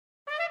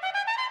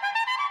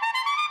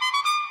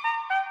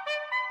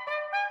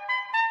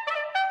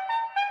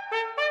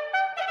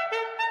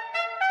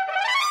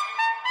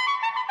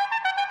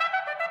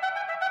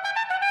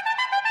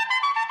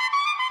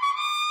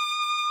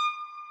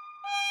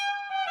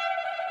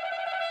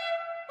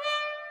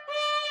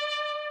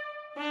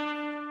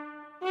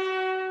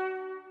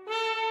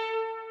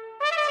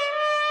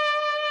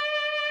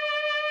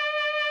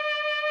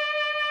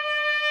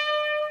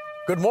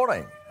Good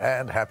morning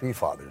and happy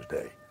Father's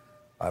Day.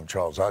 I'm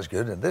Charles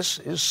Osgood, and this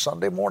is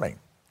Sunday Morning.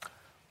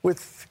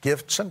 With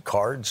gifts and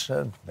cards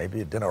and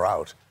maybe a dinner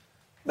out,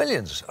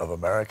 millions of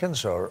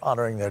Americans are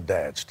honoring their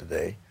dads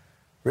today,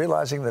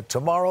 realizing that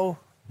tomorrow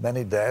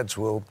many dads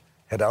will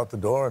head out the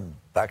door and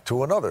back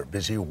to another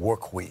busy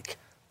work week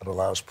that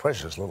allows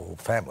precious little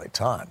family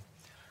time.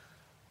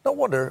 No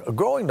wonder a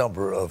growing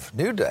number of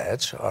new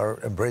dads are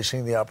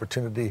embracing the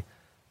opportunity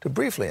to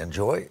briefly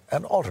enjoy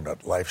an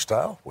alternate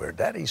lifestyle where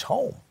daddy's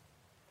home.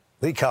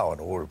 Lee Cowan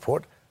will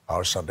report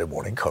our Sunday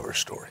morning cover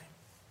story.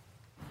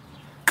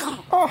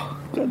 Oh,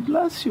 God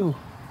bless you.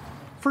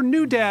 For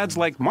new dads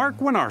like Mark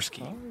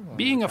Winarski,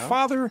 being a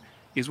father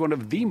is one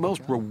of the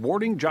most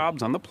rewarding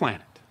jobs on the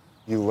planet.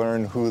 You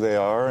learn who they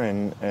are,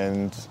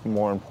 and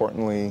more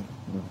importantly,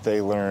 they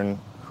learn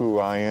who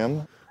I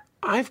am.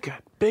 I've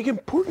got big,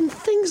 important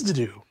things to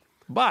do.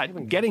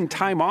 But getting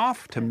time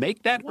off to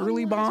make that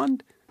early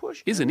bond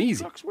isn't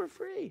easy.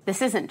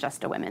 This isn't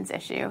just a women's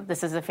issue.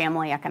 This is a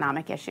family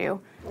economic issue.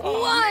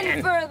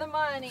 One for the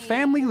money.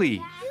 Family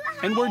leave,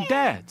 and where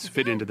dads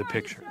fit into the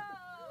picture.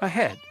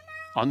 Ahead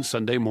on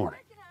Sunday Morning.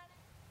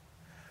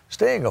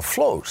 Staying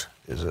afloat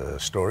is a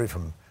story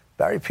from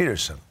Barry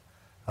Peterson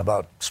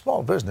about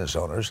small business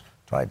owners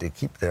trying to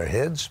keep their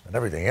heads and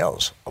everything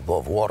else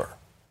above water.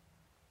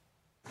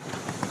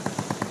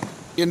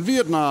 In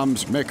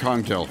Vietnam's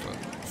Mekong Delta,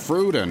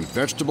 fruit and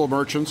vegetable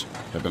merchants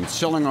have been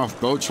selling off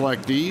boats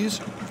like these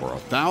for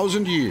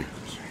 1,000 years.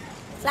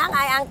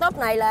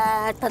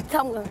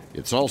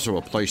 It's also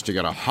a place to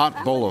get a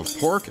hot bowl of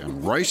pork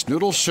and rice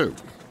noodle soup.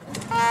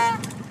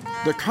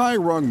 The Kai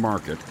Rung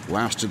market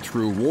lasted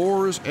through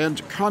wars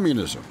and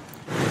communism,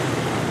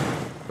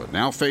 but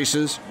now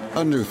faces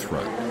a new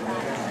threat.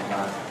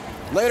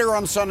 Later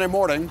on Sunday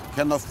Morning,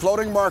 can the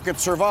floating market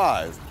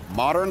survive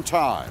modern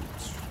times?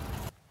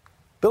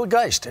 Bill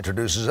Geist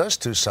introduces us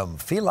to some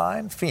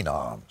feline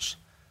phenoms.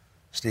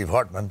 Steve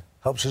Hartman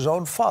helps his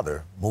own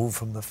father move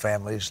from the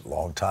family's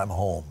longtime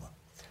home.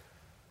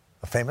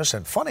 A famous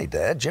and funny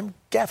dad, Jim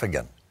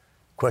Gaffigan,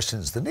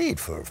 questions the need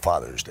for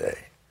Father's Day.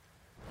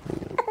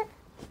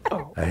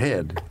 Oh.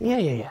 Ahead.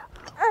 Yeah.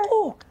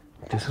 Oh,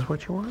 this is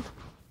what you want?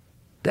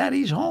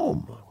 Daddy's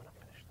home.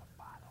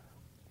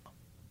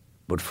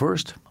 But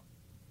first,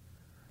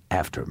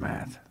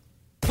 aftermath.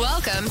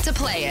 Welcome to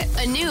Play It,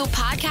 a new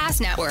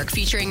podcast network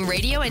featuring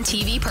radio and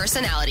TV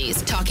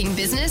personalities talking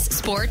business,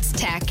 sports,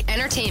 tech,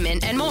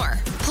 entertainment, and more.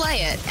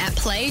 Play it at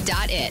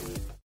play.it.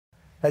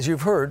 As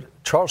you've heard,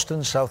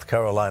 Charleston, South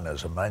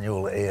Carolina's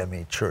Emmanuel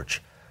AME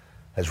Church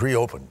has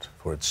reopened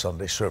for its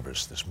Sunday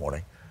service this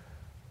morning,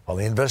 while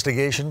the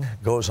investigation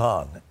goes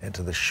on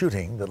into the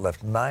shooting that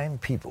left 9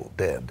 people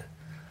dead.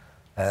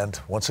 And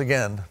once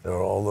again, there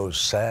are all those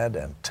sad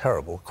and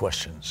terrible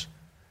questions.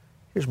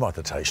 Here's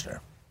Martha Teichner.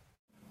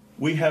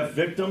 We have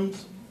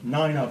victims,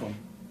 9 of them.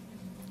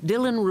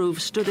 Dylan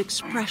Roof stood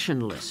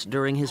expressionless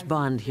during his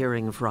bond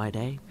hearing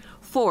Friday,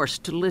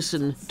 forced to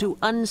listen to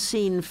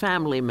unseen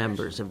family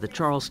members of the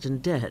Charleston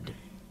dead.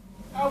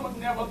 I would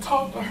never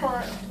talk to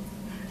her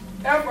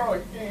ever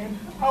again.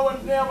 I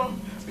would never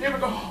be able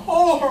to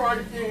hold her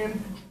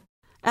again.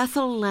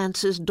 Ethel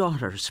Lance's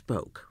daughter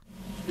spoke.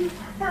 You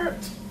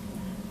hurt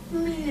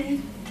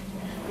me.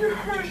 You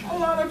hurt a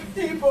lot of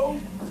people.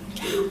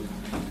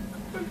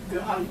 But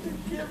God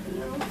forgive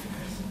you.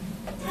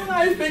 And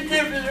I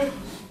forgive you.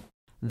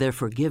 Their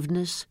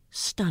forgiveness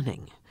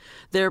stunning.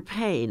 Their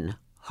pain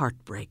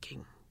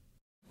heartbreaking.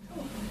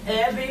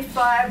 Every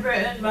fiber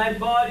in my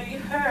body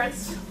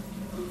hurts,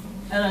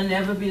 and I'll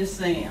never be the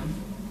same.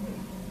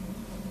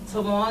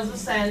 Tawanza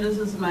Sanders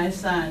is my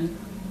son,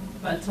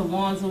 but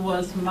Tawanza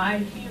was my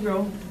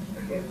hero.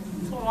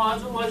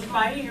 Tawanza was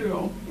my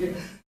hero.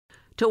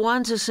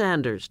 Tawanza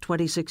Sanders,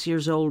 26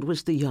 years old,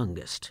 was the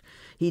youngest.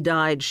 He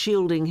died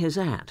shielding his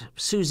aunt,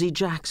 Susie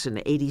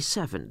Jackson,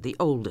 87, the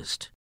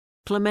oldest.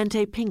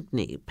 Clemente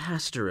Pinckney,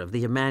 pastor of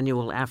the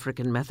Emmanuel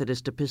African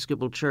Methodist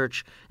Episcopal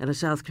Church and a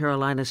South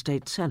Carolina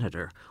state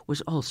senator,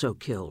 was also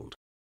killed.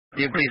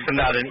 You please send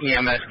out an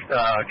EMS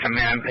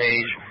command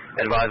page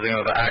advising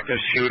of an active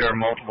shooter,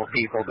 multiple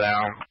people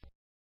down.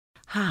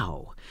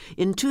 How,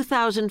 in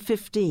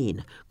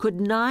 2015, could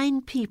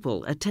 9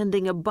 people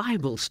attending a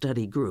Bible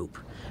study group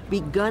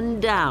be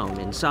gunned down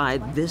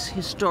inside this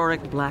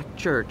historic black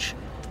church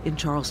in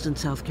Charleston,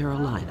 South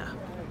Carolina?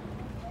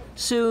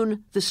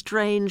 Soon, the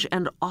strange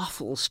and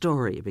awful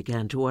story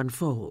began to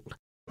unfold.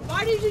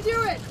 Why did you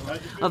do it?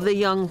 Of the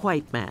young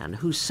white man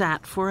who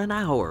sat for an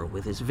hour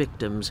with his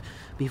victims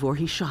before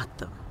he shot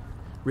them,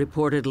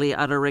 reportedly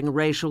uttering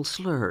racial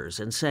slurs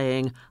and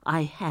saying,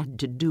 "I had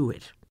to do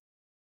it."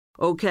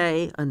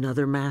 Okay,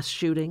 another mass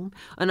shooting,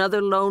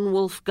 another lone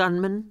wolf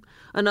gunman,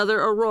 another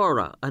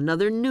Aurora,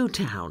 another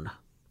Newtown.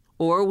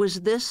 Or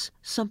was this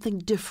something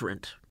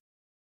different?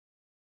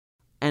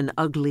 An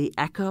ugly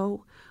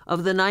echo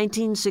of the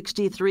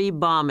 1963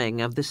 bombing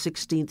of the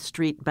 16th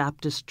Street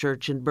Baptist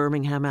Church in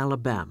Birmingham,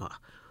 Alabama,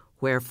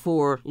 where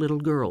 4 little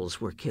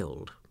girls were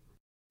killed.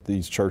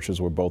 These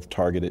churches were both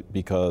targeted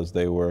because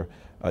they were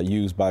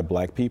used by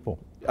black people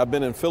I've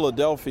been in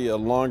Philadelphia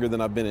longer than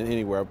I've been in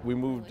anywhere. We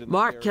moved.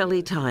 Mark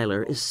Kelly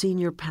Tyler is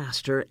senior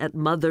pastor at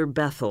Mother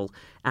Bethel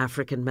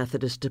African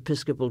Methodist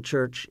Episcopal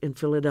Church in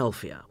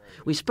Philadelphia.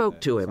 We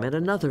spoke to him at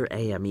another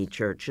AME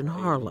church in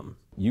Harlem.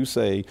 You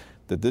say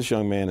that this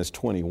young man is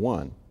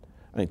 21.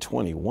 I mean,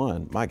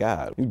 21, my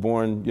God. He was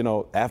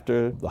born,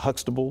 after the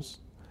Huxtables.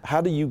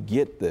 How do you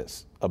get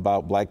this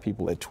about black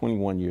people at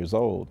 21 years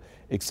old,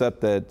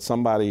 except that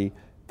somebody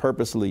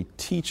purposely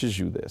teaches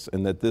you this,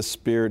 and that this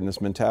spirit and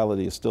this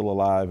mentality is still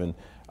alive and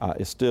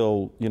is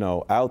still,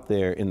 out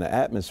there in the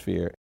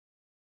atmosphere?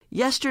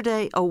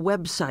 Yesterday, a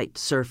website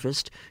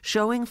surfaced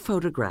showing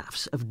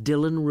photographs of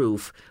Dylan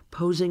Roof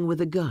posing with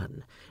a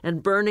gun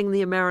and burning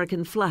the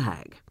American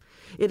flag.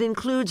 It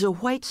includes a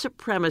white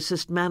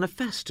supremacist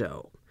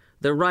manifesto.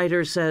 The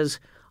writer says,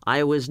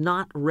 "I was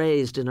not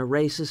raised in a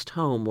racist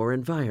home or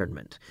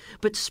environment,"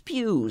 but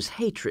spews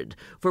hatred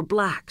for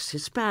blacks,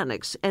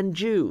 Hispanics, and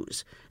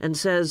Jews, and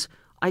says,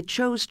 "I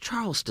chose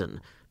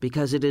Charleston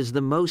because it is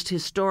the most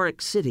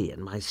historic city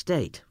in my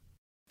state."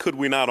 Could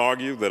we not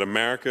argue that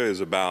America is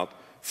about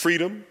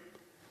freedom,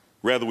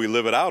 whether we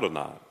live it out or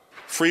not?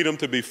 Freedom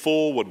to be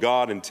full what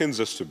God intends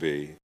us to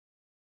be.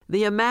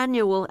 The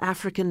Emmanuel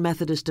African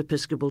Methodist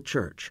Episcopal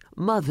Church,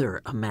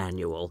 Mother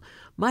Emmanuel,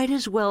 might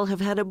as well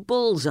have had a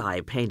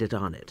bullseye painted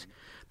on it.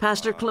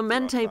 Pastor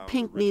Clemente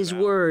Pinckney's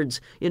words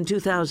in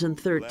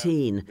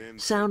 2013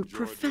 sound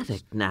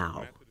prophetic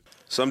now.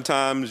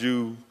 Sometimes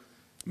you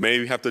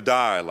may have to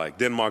die like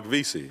Denmark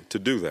Vesey to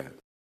do that.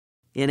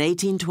 In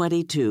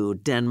 1822,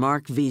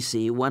 Denmark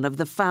Vesey, one of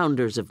the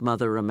founders of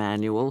Mother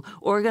Emmanuel,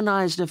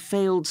 organized a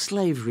failed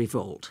slave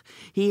revolt.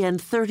 He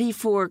and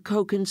 34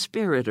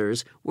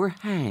 co-conspirators were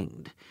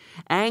hanged.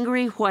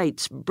 Angry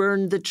whites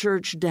burned the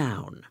church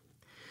down.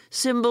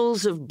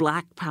 Symbols of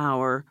black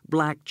power,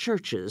 black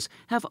churches,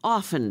 have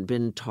often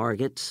been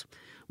targets.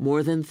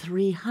 More than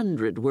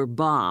 300 were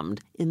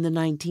bombed in the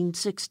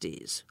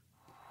 1960s.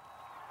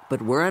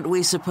 But weren't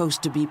we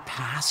supposed to be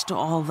past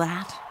all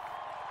that?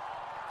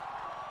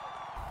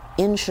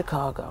 In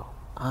Chicago,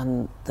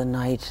 on the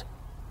night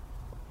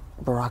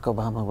Barack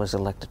Obama was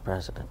elected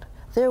president,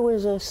 there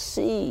was a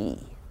sea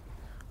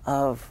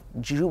of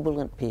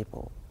jubilant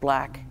people,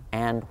 black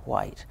and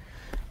white.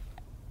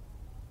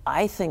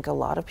 I think a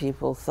lot of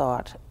people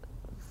thought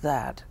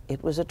that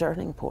it was a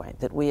turning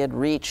point, that we had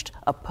reached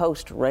a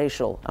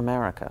post-racial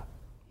America.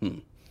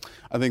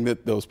 I think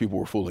that those people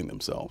were fooling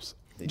themselves.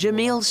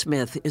 Jamil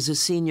Smith is a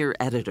senior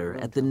editor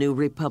at The New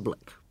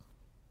Republic.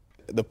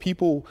 The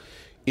people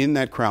in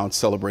that crowd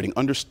celebrating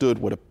understood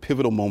what a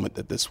pivotal moment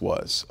that this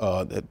was,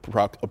 that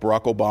Barack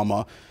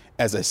Obama,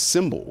 as a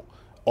symbol,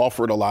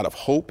 offered a lot of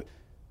hope.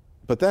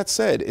 But that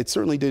said, it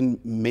certainly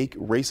didn't make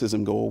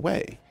racism go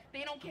away.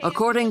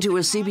 According to a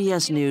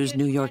CBS News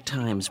New York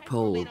Times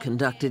poll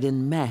conducted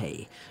in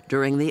May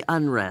during the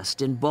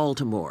unrest in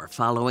Baltimore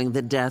following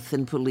the death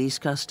in police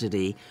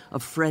custody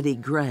of Freddie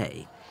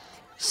Gray,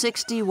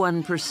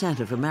 61%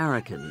 of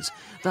Americans,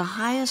 the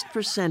highest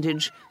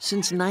percentage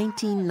since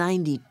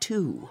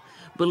 1992,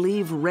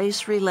 believe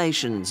race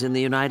relations in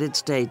the United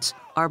States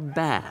are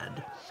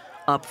bad,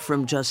 up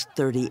from just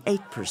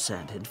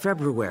 38% in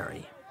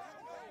February.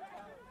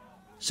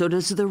 So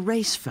does the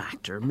race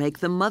factor make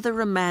the Mother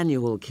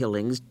Emmanuel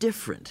killings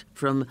different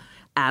from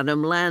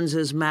Adam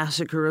Lanza's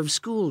massacre of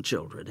school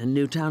children in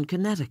Newtown,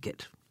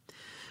 Connecticut?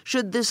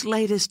 Should this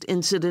latest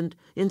incident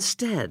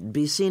instead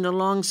be seen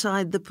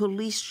alongside the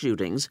police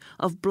shootings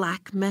of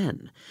black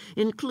men,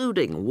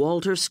 including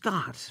Walter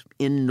Scott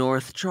in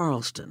North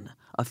Charleston,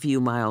 a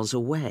few miles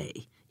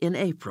away, in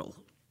April?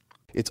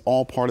 It's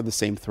all part of the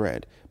same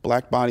thread.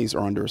 Black bodies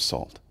are under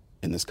assault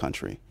in this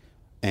country.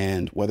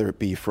 And whether it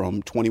be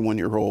from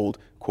 21-year-old,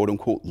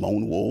 quote-unquote,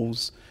 lone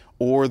wolves,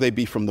 or they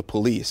be from the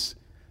police,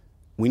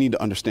 we need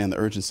to understand the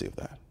urgency of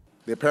that.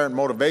 The apparent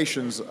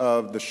motivations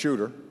of the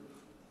shooter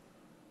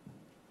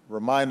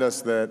remind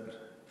us that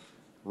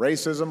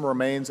racism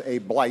remains a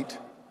blight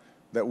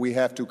that we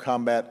have to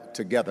combat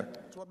together.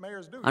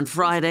 On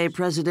Friday,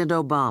 President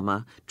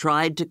Obama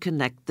tried to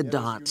connect the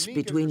dots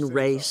between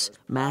race,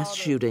 mass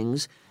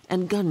shootings,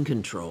 and gun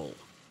control.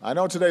 I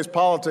know today's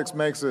politics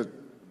makes it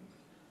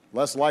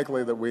less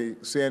likely that we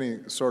see any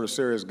sort of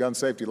serious gun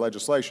safety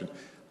legislation.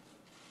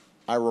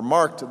 I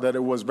remarked that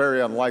it was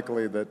very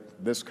unlikely that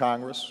this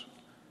Congress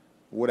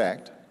would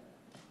act.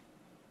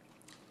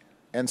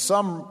 And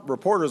some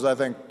reporters, I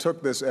think,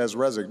 took this as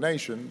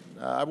resignation.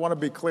 I want to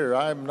be clear,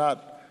 I am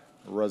not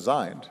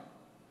resigned.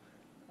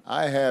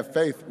 I have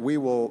faith we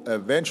will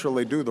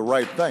eventually do the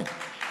right thing.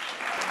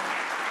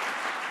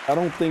 I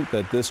don't think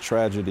that this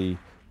tragedy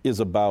is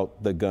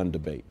about the gun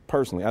debate.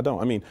 Personally, I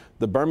don't. I mean,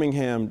 the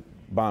Birmingham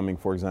bombing,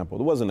 for example,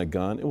 it wasn't a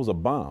gun, it was a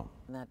bomb.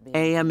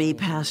 AME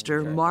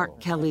pastor Mark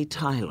Kelly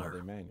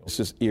Tyler. It's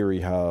just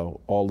eerie how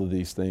all of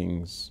these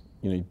things,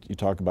 you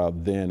talk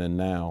about then and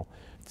now,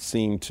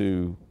 seem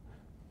to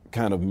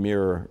kind of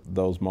mirror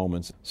those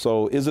moments.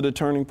 So is it a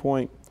turning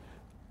point?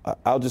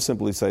 I'll just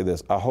simply say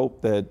this. I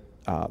hope that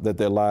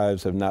their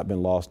lives have not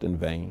been lost in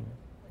vain.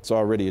 It's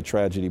already a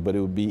tragedy, but it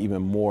would be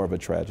even more of a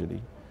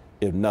tragedy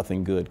if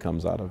nothing good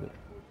comes out of it.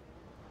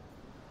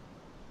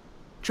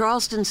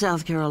 Charleston,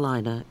 South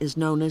Carolina is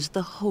known as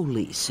the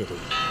Holy City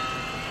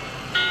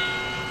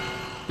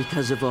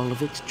because of all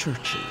of its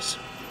churches.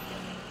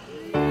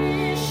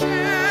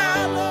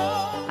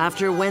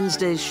 After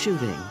Wednesday's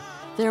shooting,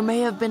 there may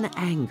have been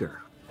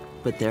anger,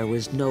 but there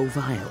was no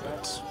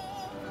violence.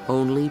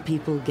 Only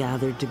people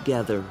gathered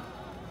together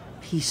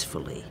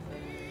peacefully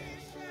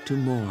to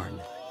mourn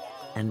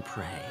and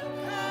pray.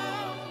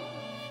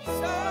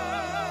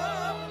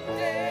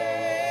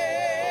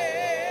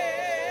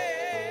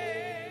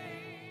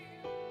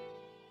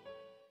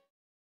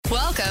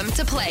 Welcome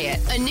to Play It,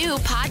 a new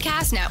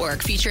podcast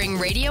network featuring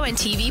radio and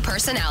TV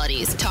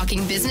personalities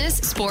talking business,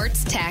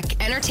 sports, tech,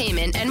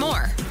 entertainment, and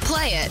more.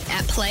 Play it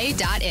at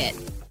play.it.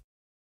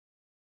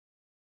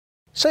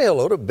 Say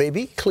hello to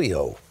baby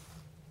Cleo.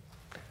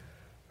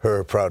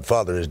 Her proud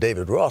father is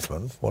David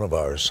Rothman, one of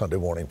our Sunday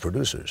morning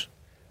producers.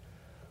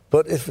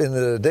 But if in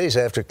the days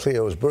after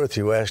Cleo's birth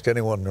you asked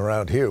anyone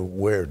around here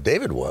where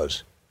David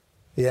was,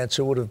 the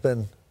answer would have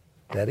been,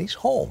 Daddy's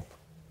home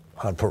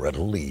on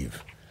parental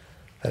leave.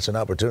 That's an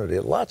opportunity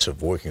that lots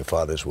of working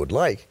fathers would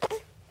like,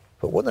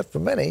 but one that for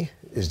many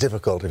is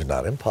difficult, if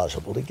not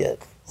impossible, to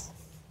get.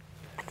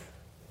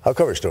 Our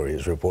cover story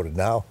is reported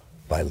now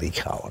by Lee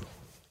Cowan.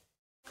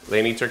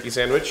 Laney turkey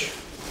sandwich?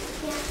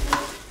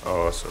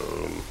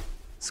 Awesome.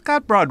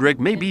 Scott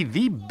Broderick may be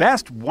the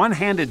best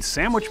one-handed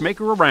sandwich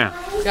maker around.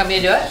 You want me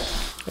to do it?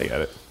 I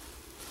got it.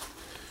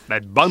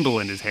 That bundle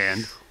in his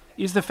hand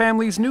is the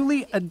family's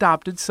newly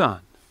adopted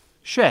son,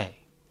 Shay.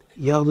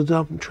 Yelled a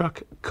dump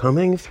truck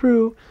coming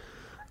through.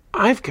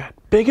 I've got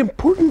big,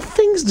 important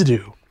things to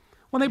do.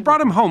 When they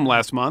brought him home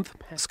last month,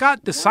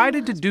 Scott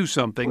decided to do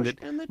something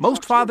that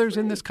most fathers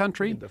in this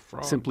country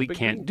simply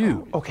can't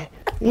do. Okay.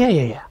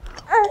 Yeah.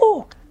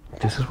 Oh,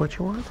 this is what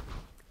you want?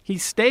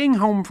 He's staying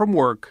home from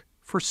work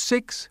for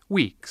 6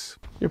 weeks.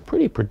 You're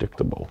pretty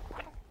predictable.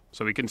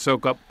 So he can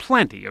soak up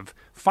plenty of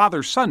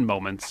father-son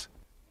moments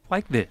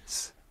like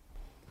this.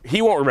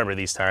 He won't remember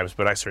these times,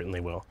 but I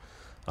certainly will.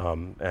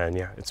 And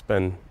yeah, it's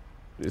been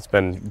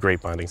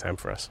great bonding time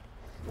for us.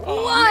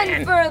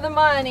 One for the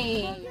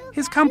money.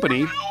 His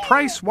company,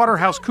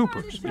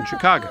 PricewaterhouseCoopers in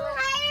Chicago,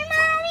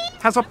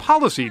 has a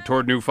policy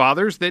toward new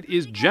fathers that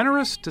is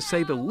generous to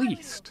say the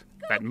least.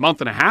 That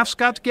month and a half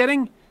Scott's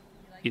getting,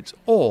 it's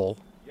all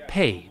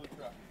paid.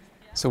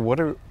 So what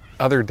do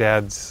other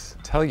dads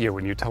tell you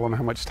when you tell them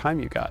how much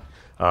time you got?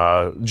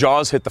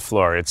 Jaws hit the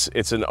floor.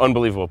 It's an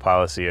unbelievable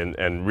policy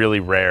and really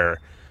rare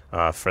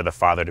for the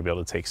father to be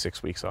able to take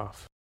 6 weeks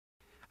off.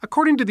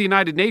 According to the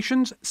United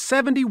Nations,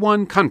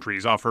 71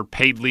 countries offer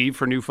paid leave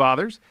for new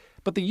fathers,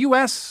 but the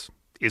U.S.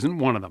 isn't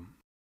one of them.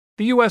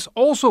 The U.S.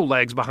 also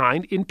lags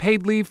behind in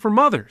paid leave for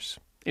mothers.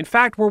 In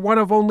fact, we're one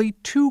of only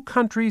 2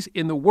 countries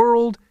in the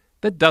world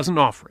that doesn't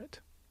offer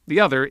it. The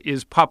other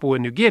is Papua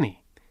New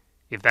Guinea.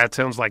 If that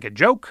sounds like a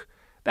joke,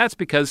 that's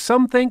because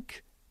some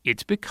think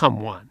it's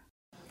become one.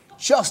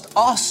 Just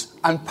us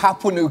and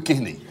Papua New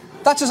Guinea.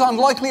 That's as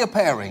unlikely a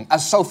pairing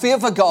as Sofia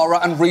Vergara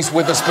and Reese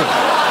Witherspoon.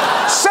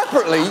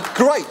 Separately,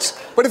 great.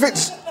 But if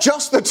it's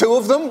just the two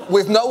of them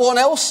with no one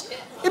else,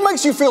 it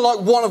makes you feel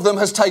like one of them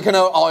has taken her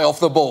eye off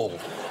the ball.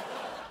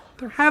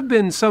 There have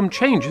been some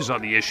changes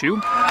on the issue.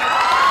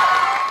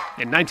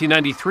 In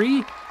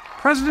 1993,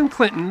 President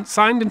Clinton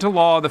signed into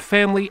law the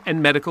Family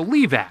and Medical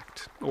Leave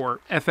Act,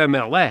 or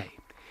FMLA.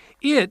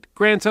 It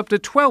grants up to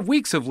 12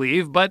 weeks of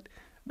leave, but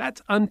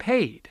that's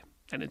unpaid,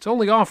 and it's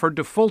only offered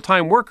to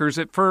full-time workers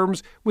at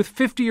firms with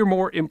 50 or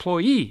more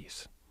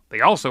employees. They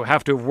also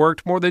have to have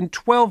worked more than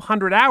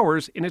 1,200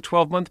 hours in a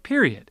 12-month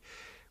period,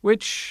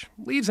 which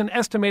leaves an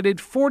estimated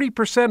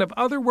 40% of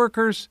other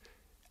workers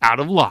out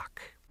of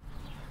luck.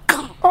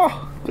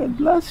 Oh, God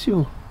bless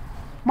you.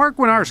 Mark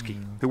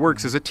Winarski, who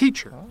works as a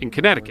teacher in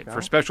Connecticut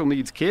for special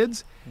needs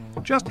kids,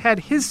 just had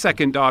his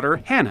second daughter,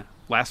 Hannah,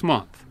 last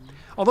month.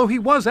 Although he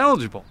was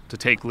eligible to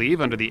take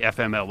leave under the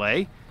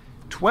FMLA,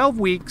 12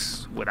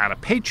 weeks without a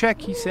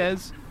paycheck, he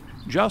says,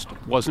 just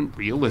wasn't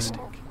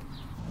realistic.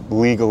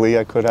 Legally,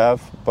 I could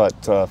have,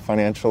 but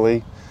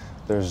financially,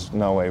 there's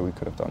no way we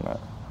could have done that.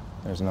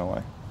 There's no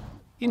way.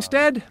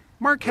 Instead,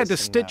 Mark had to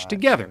stitch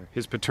together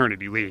his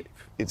paternity leave.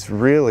 It's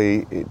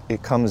really,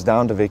 it comes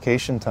down to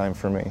vacation time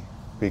for me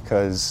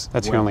because...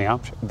 That's your only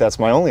option? That's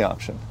my only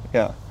option,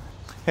 yeah.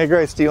 Hey,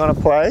 Grace, do you want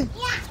to play?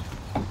 Yeah.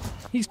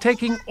 He's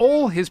taking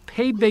all his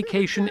paid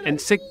vacation and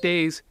sick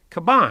days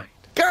combined.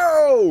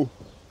 Go!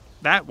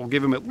 That will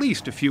give him at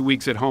least a few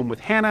weeks at home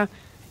with Hannah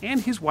and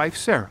his wife,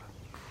 Sarah.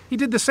 He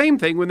did the same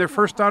thing when their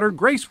first daughter,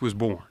 Grace, was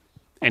born.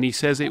 And he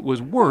says it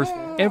was worth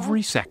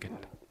every second.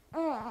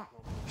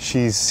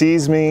 She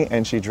sees me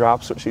and she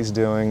drops what she's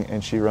doing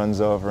and she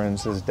runs over and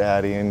says,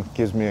 Daddy, and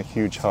gives me a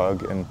huge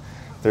hug. And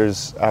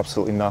there's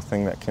absolutely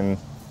nothing that can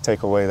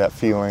take away that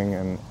feeling,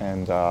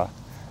 and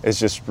it's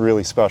just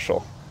really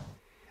special.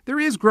 There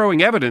is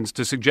growing evidence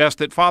to suggest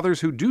that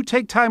fathers who do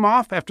take time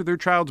off after their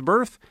child's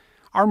birth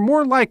are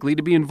more likely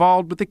to be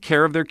involved with the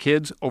care of their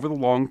kids over the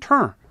long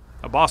term.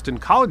 A Boston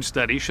College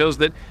study shows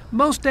that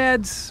most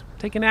dads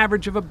take an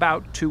average of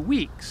about 2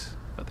 weeks.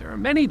 But there are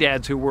many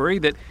dads who worry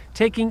that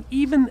taking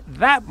even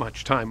that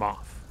much time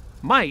off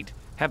might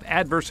have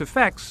adverse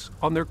effects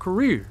on their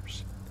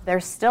careers.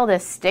 There's still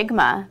this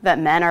stigma that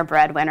men are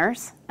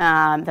breadwinners,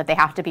 that they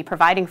have to be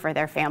providing for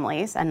their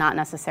families and not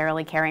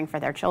necessarily caring for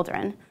their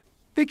children.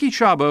 Vicki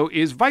Szabo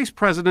is vice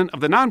president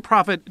of the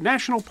nonprofit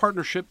National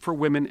Partnership for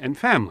Women and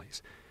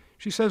Families.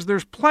 She says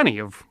there's plenty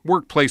of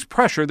workplace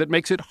pressure that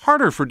makes it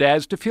harder for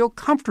dads to feel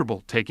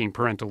comfortable taking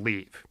parental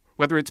leave,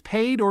 whether it's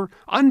paid or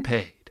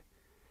unpaid.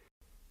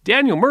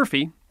 Daniel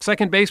Murphy,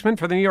 second baseman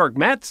for the New York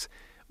Mets,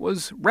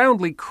 was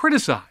roundly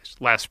criticized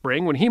last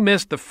spring when he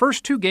missed the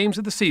first 2 games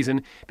of the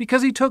season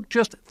because he took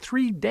just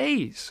 3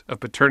 days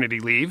of paternity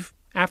leave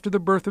after the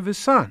birth of his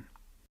son.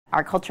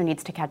 Our culture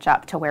needs to catch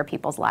up to where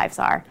people's lives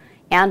are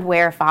and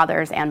where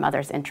fathers' and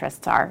mothers'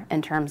 interests are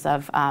in terms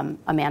of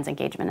a man's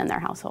engagement in their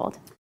household.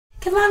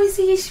 Can Mommy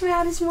see you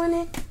smile this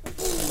morning?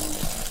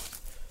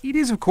 It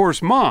is, of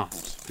course,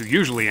 moms who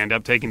usually end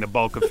up taking the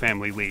bulk of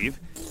family leave,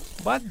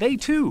 but they,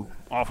 too,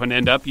 often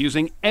end up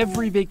using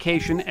every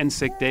vacation and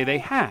sick day they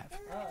have,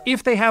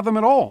 if they have them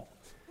at all.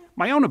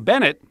 Iona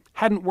Bennett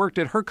hadn't worked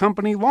at her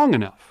company long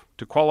enough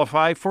to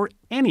qualify for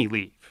any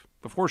leave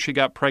before she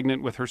got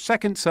pregnant with her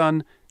second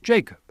son,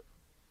 Jacob.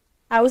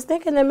 I was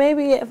thinking that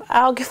maybe if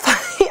I'll get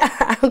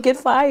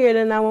fired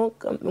and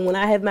when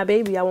I have my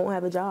baby, I won't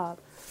have a job.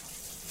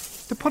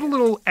 To put a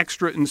little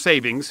extra in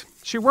savings,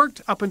 she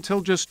worked up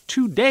until just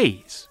 2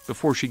 days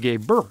before she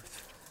gave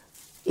birth.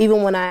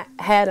 Even when I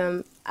had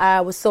him,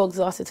 I was so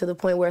exhausted to the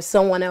point where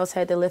someone else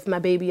had to lift my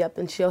baby up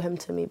and show him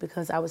to me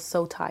because I was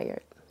so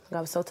tired.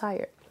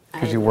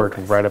 Because you worked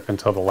right up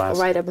until the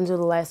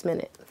last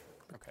minute.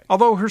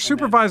 Although her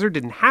supervisor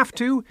didn't have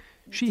to,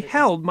 she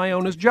held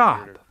Iona's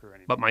job.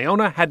 But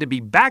Iona had to be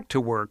back to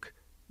work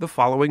the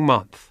following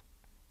month.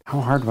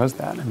 How hard was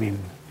that?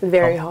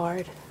 Very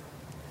hard.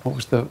 What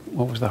was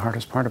the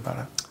hardest part about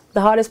it?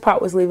 The hardest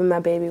part was leaving my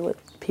baby with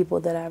people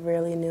that I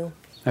rarely knew.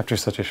 After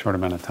such a short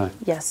amount of time?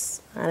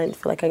 Yes. I didn't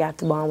feel like I got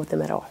to bond with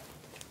them at all.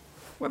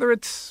 Whether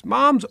it's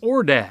moms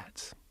or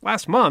dads,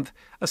 last month,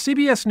 a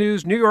CBS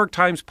News New York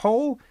Times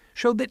poll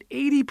showed that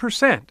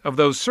 80% of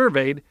those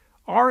surveyed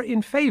are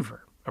in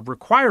favor of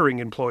requiring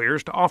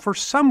employers to offer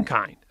some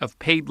kind of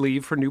paid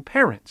leave for new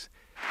parents.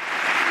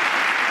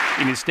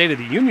 In his State of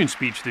the Union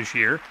speech this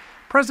year,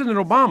 President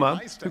Obama,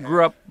 who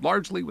grew up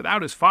largely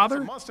without his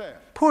father,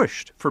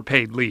 pushed for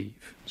paid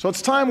leave. So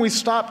it's time we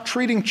stop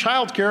treating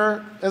child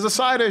care as a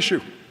side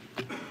issue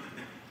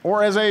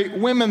or as a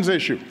women's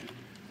issue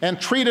and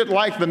treat it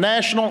like the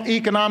national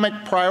economic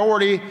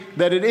priority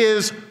that it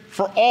is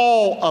for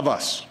all of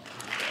us.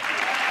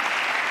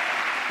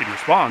 In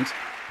response,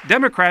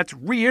 Democrats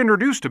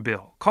reintroduced a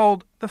bill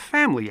called the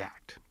Family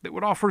Act that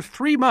would offer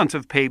 3 months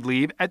of paid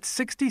leave at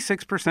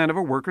 66% of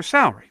a worker's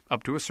salary,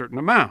 up to a certain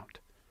amount.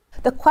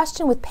 The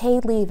question with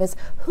paid leave is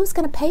who's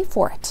going to pay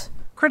for it?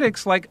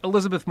 Critics like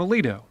Elizabeth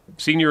Melito,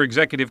 senior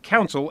executive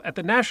counsel at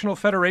the National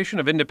Federation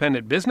of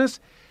Independent Business,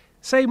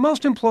 say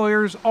most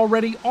employers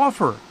already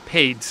offer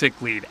paid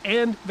sick leave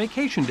and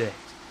vacation days.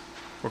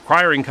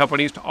 Requiring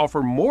companies to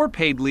offer more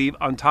paid leave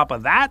on top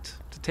of that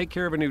to take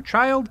care of a new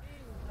child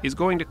is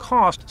going to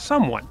cost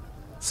someone,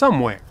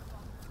 somewhere.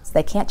 So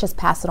they can't just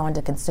pass it on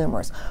to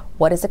consumers.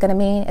 What is it going to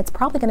mean? It's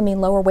probably going to mean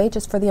lower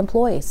wages for the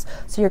employees.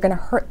 So you're going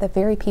to hurt the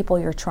very people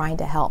you're trying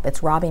to help.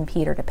 It's robbing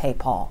Peter to pay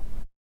Paul.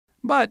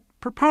 But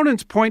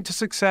proponents point to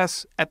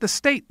success at the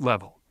state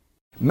level.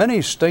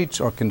 Many states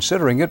are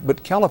considering it,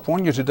 but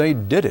California today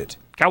did it.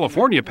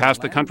 California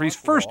passed the country's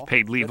first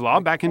paid leave law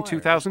back in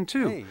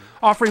 2002,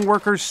 offering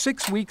workers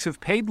 6 weeks of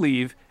paid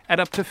leave at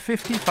up to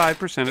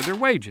 55% of their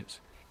wages.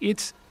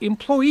 It's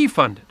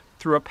employee-funded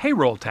through a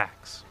payroll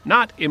tax,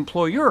 not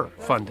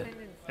employer-funded.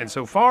 And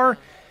so far,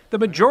 the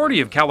majority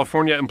of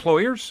California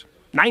employers,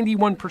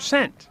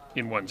 91%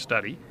 in one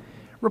study,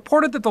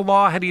 reported that the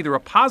law had either a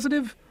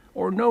positive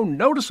or no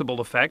noticeable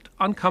effect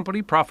on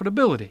company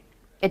profitability.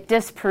 It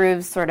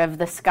disproves sort of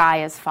the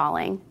sky is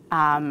falling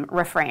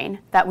refrain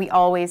that we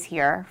always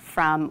hear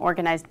from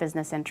organized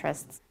business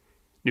interests.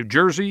 New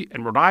Jersey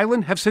and Rhode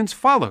Island have since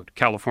followed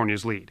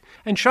California's lead,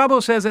 and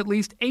Szabo says at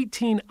least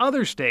 18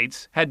 other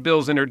states had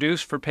bills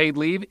introduced for paid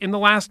leave in the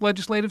last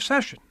legislative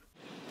session.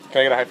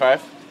 Can I get a high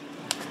five?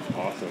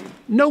 Awesome.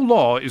 No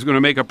law is going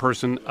to make a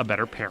person a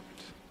better parent,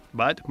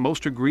 but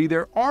most agree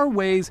there are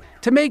ways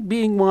to make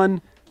being one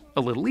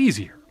a little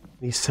easier.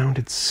 He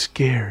sounded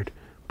scared,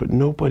 but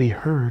nobody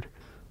heard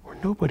or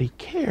nobody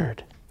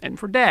cared. And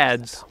for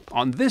dads,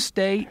 on this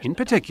day in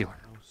particular,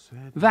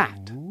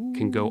 that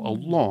can go a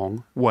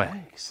long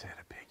way.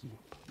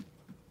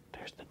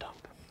 There's the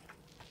dump.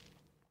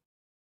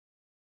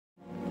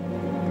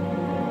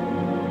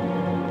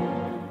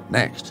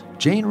 Next,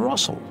 Jane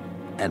Russell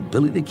and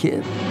Billy the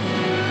Kid.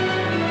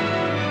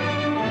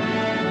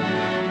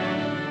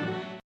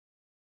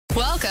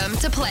 Welcome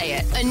to Play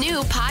It, a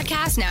new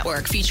podcast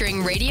network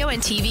featuring radio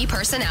and TV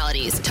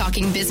personalities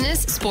talking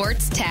business,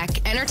 sports,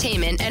 tech,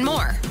 entertainment, and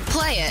more.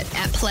 Play it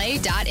at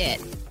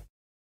play.it.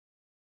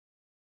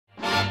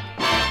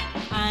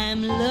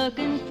 I'm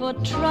looking for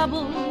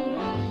trouble,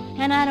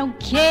 and I don't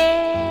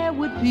care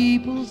what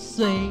people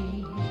say.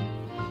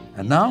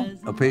 And now,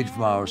 a page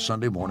from our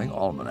Sunday morning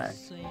almanac.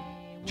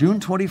 June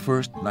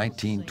 21st,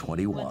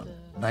 1921,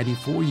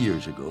 94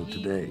 years ago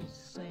today.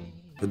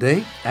 The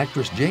day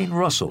actress Jane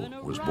Russell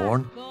was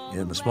born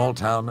in the small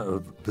town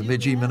of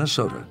Bemidji,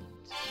 Minnesota.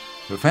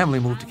 Her family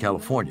moved to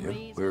California,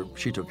 where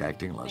she took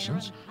acting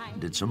lessons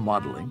and did some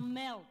modeling.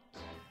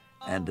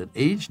 And at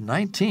age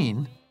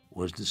 19,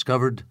 was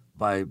discovered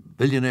by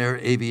billionaire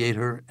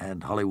aviator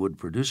and Hollywood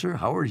producer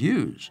Howard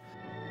Hughes,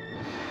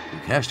 who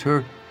cast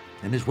her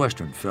in his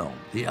Western film,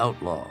 The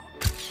Outlaw.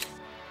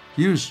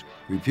 Hughes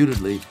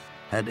reputedly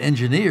had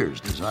engineers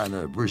design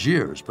a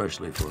brassiere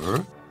especially for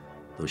her,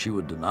 though she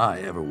would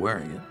deny ever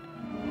wearing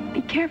it.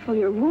 Be careful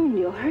your wound,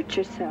 you'll hurt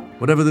yourself.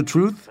 Whatever the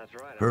truth,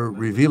 her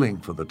revealing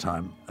for the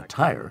time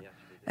attire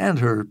and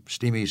her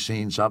steamy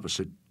scenes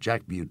opposite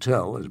Jack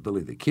Butel as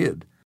Billy the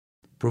Kid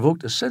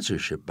provoked a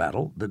censorship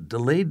battle that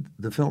delayed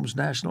the film's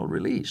national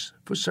release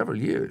for several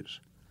years.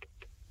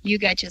 You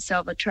got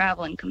yourself a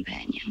traveling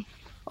companion.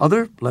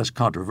 Other, less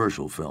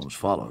controversial films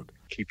followed.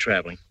 Keep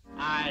traveling.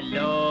 I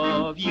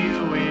love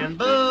you in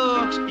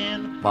books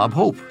and... Bob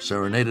Hope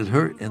serenaded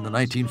her in the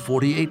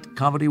 1948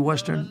 comedy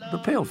western The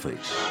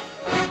Paleface.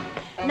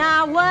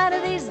 Now one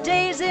of these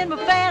days in my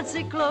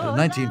fancy clothes. In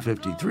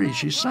 1953,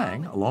 she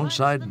sang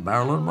alongside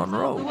Marilyn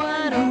Monroe. The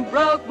one who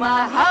broke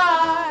my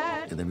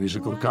heart. In the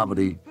musical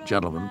comedy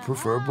Gentlemen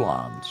Prefer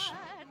Blondes.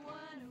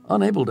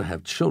 Unable to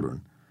have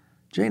children,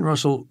 Jane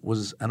Russell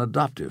was an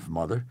adoptive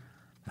mother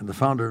and the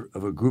founder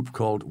of a group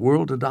called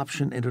World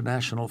Adoption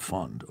International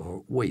Fund,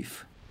 or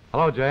WAIF.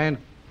 Hello, Jane.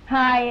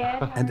 Hi,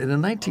 Ed. And in a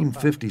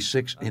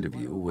 1956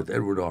 interview with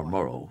Edward R.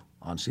 Murrow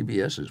on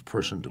CBS's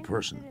Person to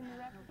Person,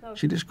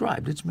 she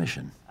described its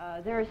mission.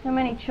 There are so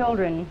many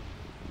children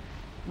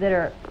that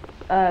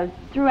are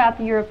throughout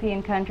the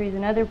European countries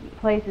and other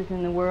places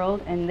in the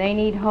world, and they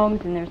need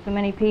homes, and there's so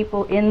many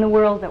people in the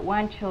world that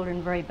want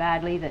children very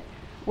badly that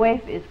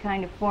WAIF is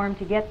kind of formed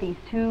to get these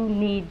two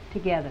needs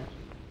together.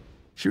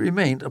 She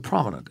remained a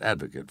prominent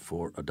advocate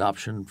for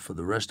adoption for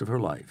the rest of her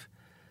life,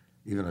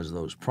 even as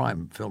those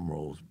prime film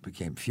roles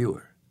became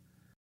fewer.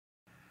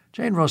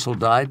 Jane Russell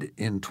died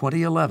in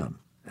 2011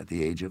 at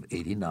the age of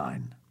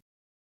 89.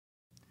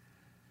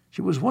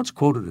 She was once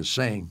quoted as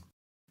saying,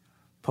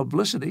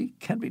 "Publicity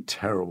can be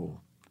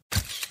terrible,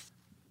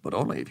 but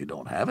only if you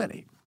don't have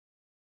any."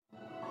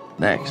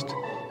 Next,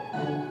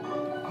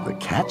 the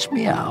cat's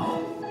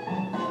meow.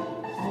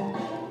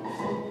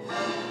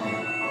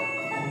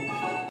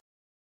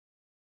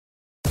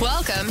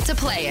 Welcome to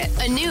Play It,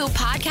 a new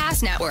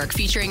podcast network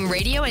featuring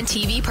radio and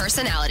TV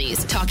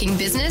personalities talking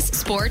business,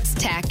 sports,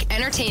 tech,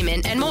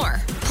 entertainment, and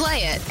more.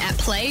 Play it at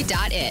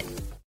play.it.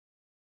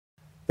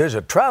 There's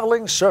a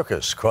traveling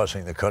circus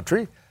crossing the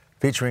country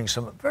featuring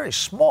some very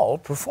small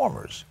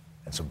performers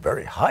and some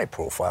very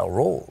high-profile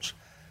roles.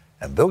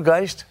 And Bill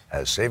Geist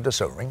has saved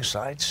us a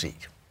ringside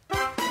seat.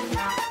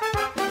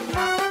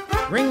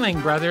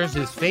 Ringling Brothers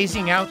is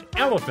phasing out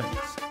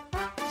elephants.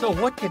 So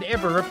what could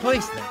ever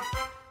replace them?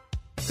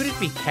 Could it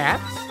be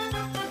cats?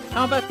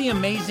 How about the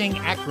amazing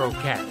Acro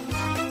Cats?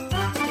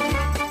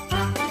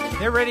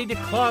 They're ready to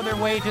claw their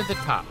way to the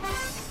top.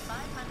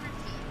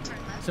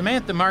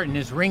 Samantha Martin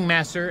is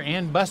ringmaster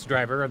and bus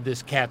driver of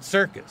this cat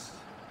circus.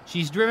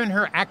 She's driven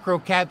her Acro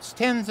Cats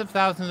tens of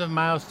thousands of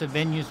miles to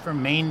venues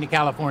from Maine to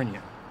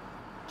California.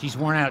 She's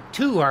worn out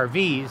 2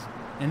 RVs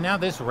and now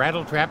this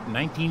rattletrap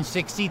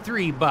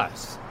 1963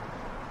 bus.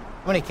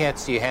 How many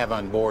cats do you have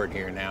on board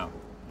here now?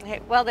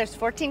 Well, there's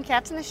 14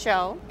 cats in the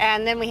show,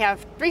 and then we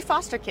have 3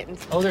 foster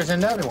kittens. Oh, there's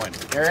another one.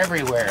 They're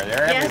everywhere.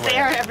 Yes, they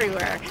are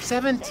everywhere.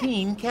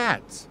 17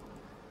 cats.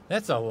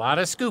 That's a lot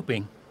of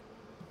scooping.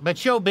 But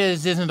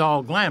showbiz isn't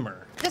all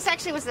glamour. This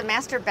actually was the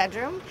master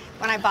bedroom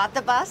when I bought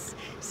the bus,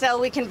 so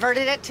we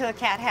converted it to a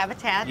cat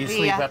habitat. You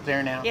sleep up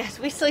there now? Yes,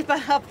 we sleep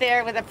up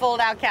there with a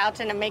fold-out couch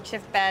and a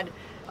makeshift bed.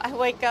 I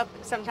wake up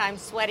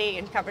sometimes sweaty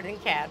and covered in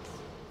cats.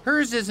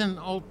 Hers is an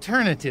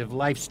alternative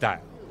lifestyle.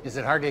 Is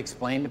it hard to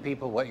explain to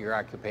people what your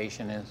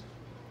occupation is?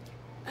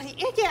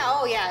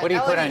 Yeah. What do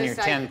you put on your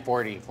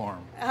 1040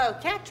 form? Oh,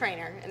 cat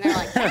trainer. And they're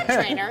like, cat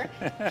trainer?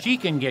 She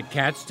can get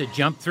cats to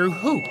jump through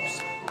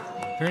hoops,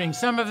 turning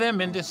some of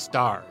them into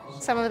stars.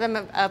 Some of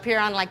them appear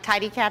on like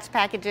Tidy Cats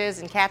packages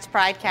and Cat's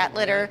Pride cat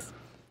litter.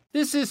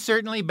 This is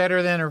certainly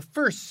better than her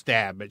first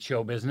stab at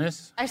show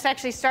business. I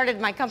actually started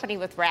my company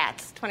with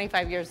rats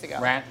 25 years ago.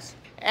 Rats?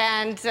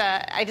 And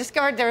I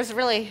discovered there was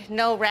really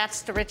no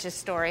rats to riches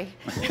story.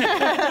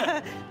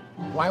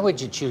 Why would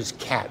you choose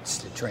cats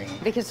to train?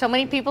 Because so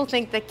many people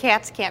think that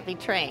cats can't be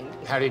trained.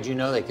 How did you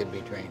know they could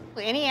be trained?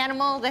 Any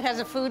animal that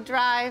has a food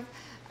drive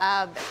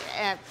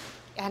and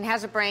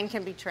has a brain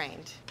can be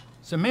trained.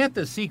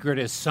 Samantha's secret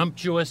is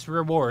sumptuous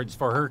rewards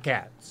for her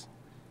cats.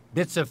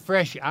 Bits of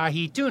fresh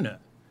ahi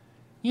tuna.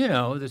 You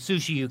know, the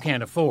sushi you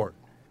can't afford.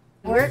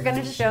 We're going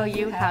to show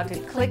you how to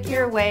click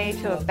your way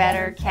to a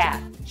better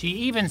cat. She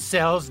even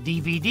sells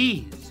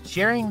DVDs,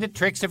 sharing the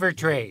tricks of her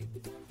trade.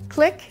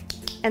 Click,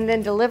 and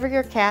then deliver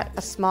your cat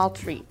a small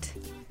treat.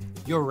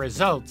 Your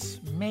results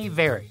may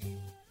vary.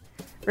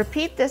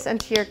 Repeat this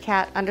until your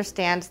cat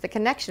understands the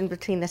connection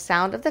between the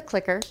sound of the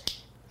clicker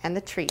and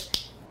the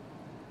treat.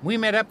 We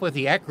met up with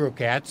the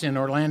Acrocats in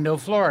Orlando,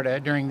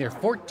 Florida during their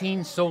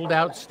 14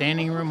 sold-out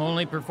standing room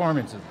only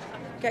performances.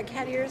 Got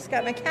cat ears,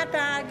 got my cat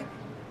bag.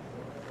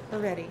 We're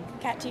ready.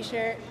 Cat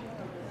t-shirt.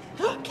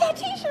 Cat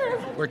t-shirt!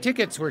 Where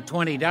tickets were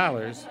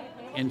 $20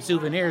 and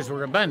souvenirs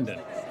were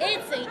abundant.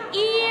 It's an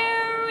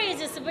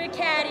irresistible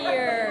cat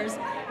ears,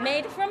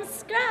 made from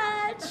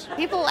scratch.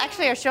 People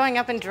actually are showing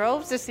up in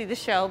droves to see the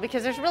show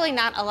because there's really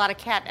not a lot of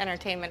cat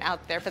entertainment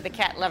out there for the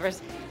cat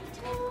lovers.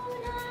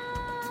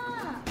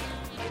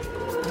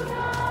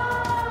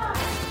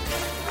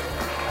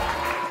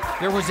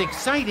 There was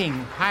exciting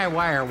high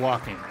wire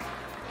walking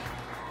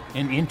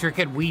and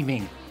intricate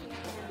weaving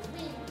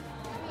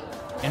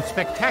and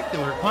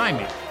spectacular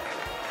climbing.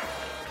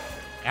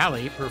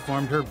 Allie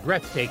performed her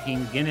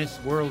breathtaking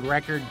Guinness World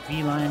Record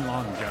feline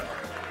long jump.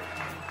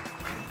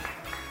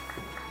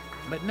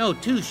 But no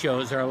two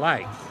shows are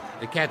alike.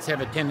 The cats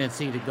have a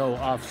tendency to go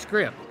off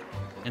script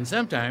and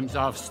sometimes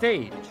off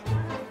stage.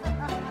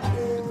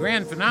 The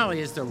grand finale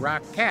is the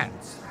Rock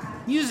Cats.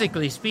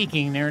 Musically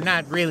speaking, they're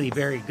not really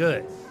very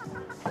good.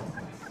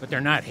 But they're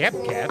not hep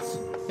cats,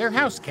 they're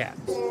house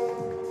cats.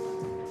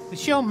 The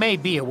show may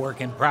be a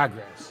work in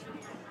progress,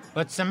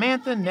 but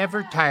Samantha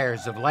never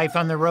tires of life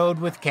on the road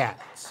with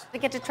cats. I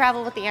get to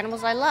travel with the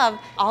animals I love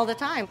all the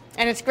time.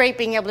 And it's great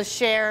being able to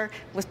share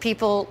with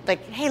people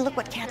like, hey, look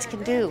what cats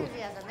can do.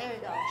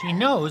 She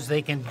knows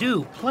they can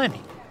do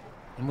plenty.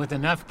 And with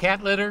enough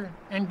cat litter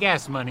and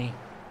gas money,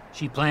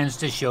 she plans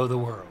to show the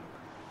world.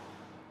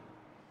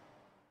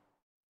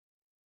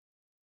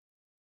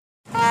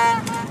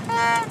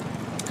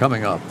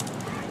 Coming up,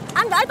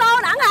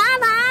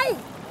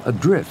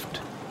 adrift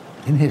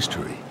in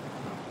history.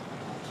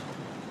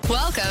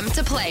 Welcome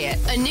to Play It,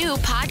 a new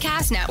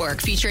podcast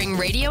network featuring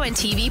radio and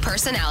TV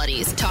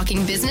personalities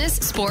talking business,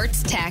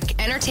 sports,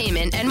 tech,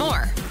 entertainment, and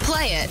more.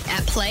 Play it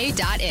at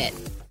play.it.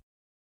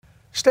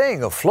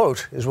 Staying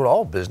afloat is what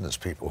all business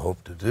people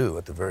hope to do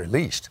at the very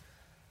least.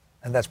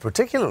 And that's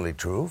particularly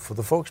true for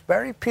the folks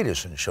Barry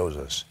Peterson shows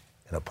us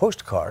in a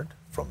postcard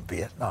from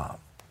Vietnam.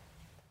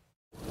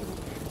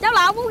 Cháu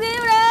Lộc muốn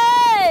kêu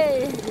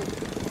đi.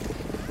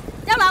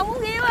 Cháu Lộc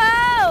muốn kêu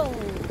không?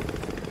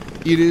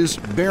 It is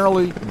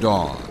barely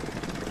dawn.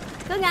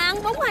 Cứ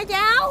ăn bún hả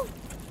cháu?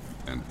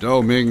 And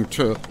Do Ming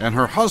Tu and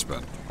her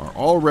husband are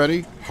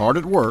already hard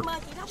at work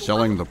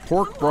selling the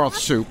pork broth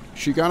soup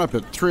she got up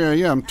at 3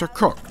 a.m. to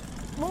cook.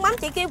 Muốn mắm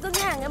chị kêu cưng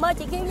nha, em ơi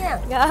chị kêu nha.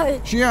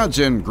 Rồi. She adds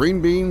in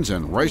green beans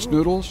and rice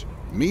noodles,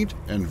 meat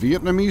and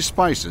Vietnamese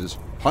spices,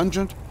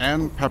 pungent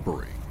and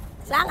peppery.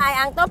 Sáng ai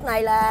ăn tốt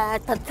này là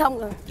thịt không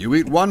rồi. You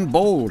eat one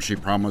bowl, she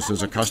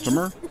promises a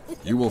customer.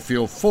 You will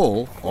feel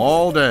full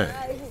all day.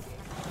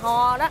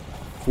 Hò đó.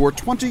 For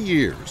 20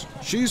 years,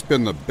 she's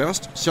been the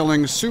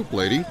best-selling soup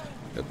lady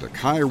at the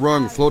Kai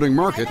Rung floating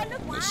market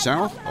in the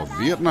south of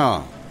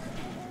Vietnam.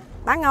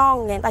 Bán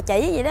ngon, người ta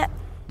chỉ vậy đó.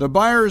 The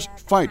buyers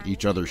fight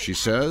each other, she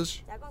says,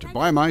 to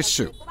buy my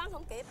soup.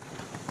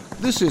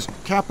 This is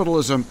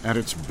capitalism at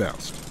its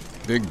best.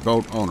 Big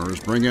boat owners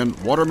bring in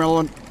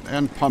watermelon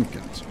and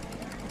pumpkins,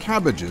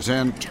 cabbages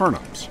and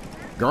turnips,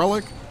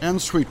 garlic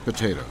and sweet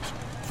potatoes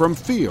from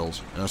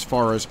fields as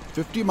far as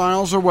 50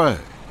 miles away.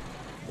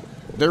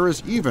 There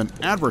is even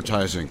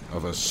advertising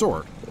of a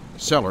sort.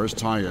 Sellers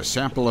tie a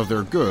sample of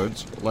their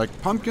goods,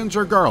 like pumpkins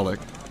or garlic,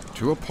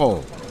 to a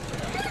pole.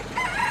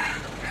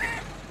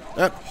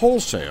 At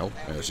wholesale,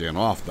 as in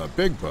off the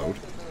big boat,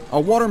 a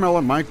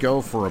watermelon might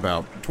go for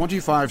about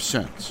 25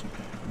 cents,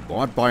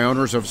 bought by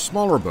owners of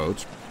smaller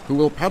boats who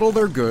will peddle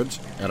their goods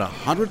at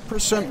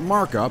 100%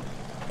 markup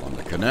on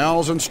the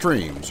canals and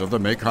streams of the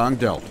Mekong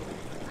Delta.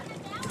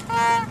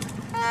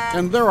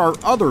 And there are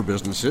other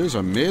businesses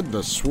amid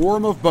the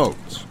swarm of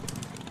boats.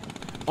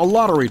 A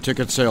lottery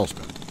ticket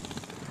salesman,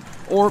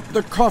 or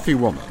the coffee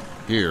woman.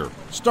 Here,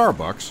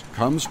 Starbucks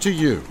comes to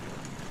you.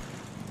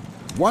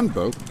 One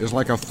boat is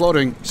like a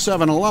floating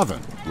 7-Eleven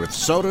with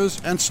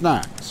sodas and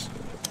snacks.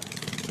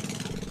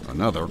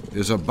 Another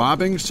is a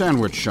bobbing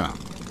sandwich shop.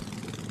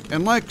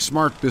 And like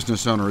smart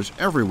business owners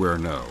everywhere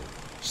know,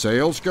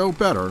 sales go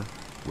better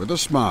with a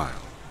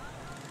smile.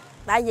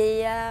 Tại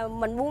vì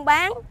mình buôn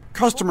bán.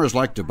 Customers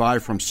like to buy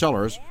from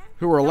sellers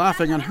who are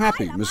laughing and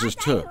happy, Mrs.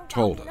 Tu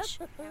told us.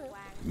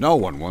 No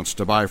one wants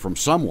to buy from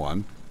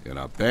someone in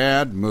a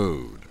bad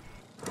mood.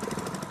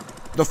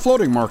 The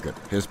floating market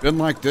has been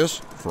like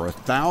this for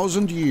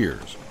 1,000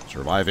 years,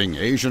 surviving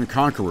Asian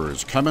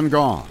conquerors come and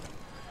gone,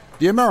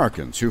 the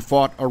Americans who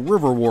fought a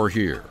river war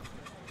here,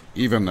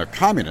 even the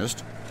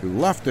communists who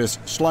left this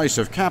slice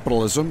of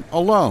capitalism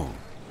alone.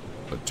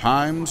 But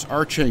times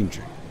are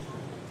changing.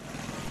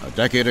 A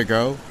decade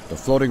ago, the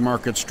floating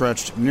market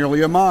stretched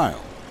nearly a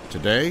mile.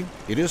 Today,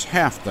 it is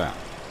half that.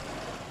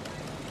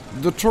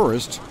 The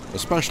tourists,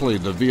 especially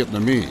the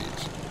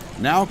Vietnamese,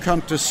 now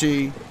come to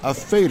see a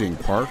fading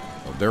part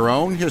of their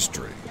own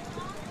history.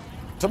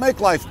 To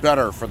make life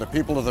better for the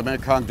people of the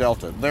Mekong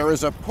Delta, there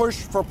is a push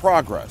for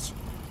progress.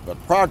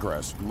 But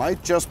progress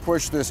might just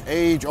push this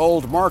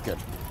age-old market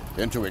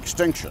into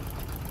extinction.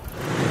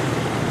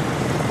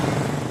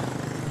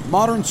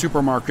 Modern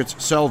supermarkets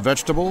sell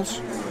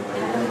vegetables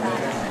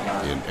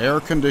in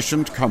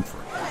air-conditioned comfort.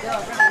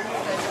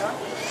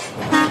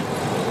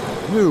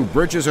 New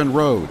bridges and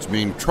roads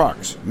mean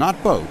trucks,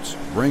 not boats,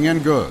 bring in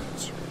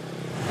goods.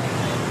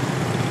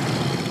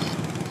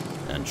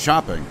 And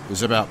shopping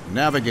is about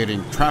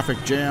navigating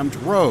traffic-jammed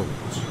roads.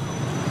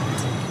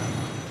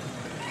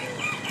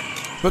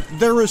 But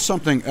there is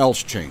something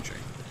else changing,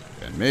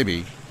 and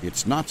maybe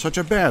it's not such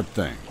a bad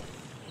thing.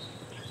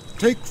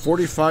 Take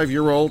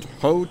 45-year-old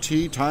Ho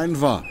Thi Thanh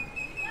Van.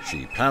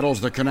 She paddles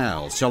the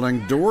canal,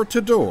 selling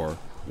door-to-door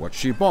what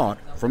she bought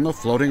from the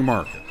floating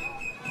market.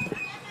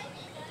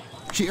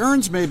 She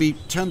earns maybe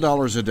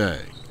 $10 a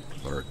day,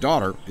 but her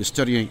daughter is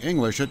studying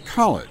English at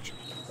college.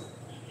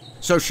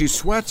 So she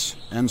sweats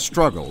and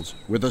struggles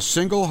with a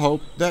single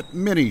hope that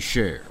many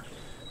share,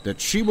 that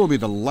she will be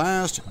the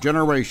last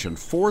generation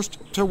forced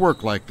to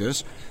work like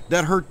this,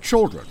 that her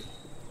children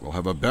will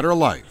have a better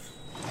life.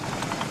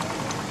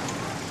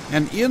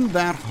 And in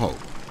that hope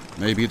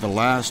may be the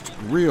last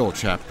real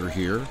chapter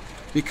here,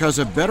 because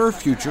a better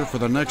future for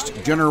the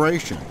next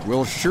generation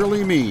will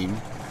surely mean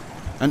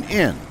an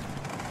end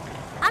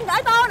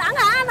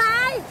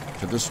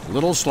to this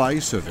little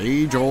slice of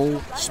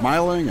age-old,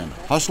 smiling and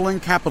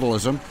hustling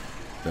capitalism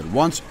that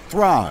once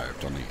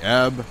thrived on the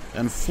ebb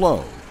and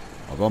flow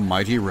of a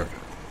mighty river.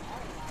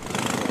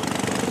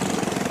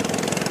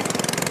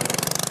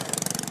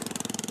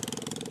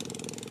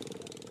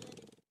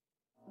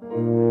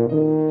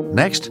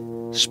 Next,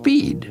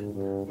 speed,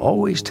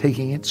 always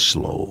taking it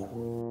slow.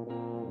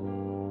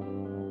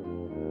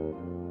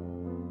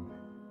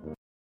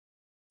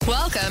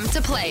 Welcome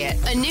to Play It,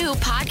 a new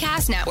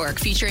podcast network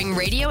featuring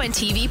radio and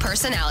TV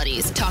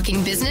personalities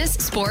talking business,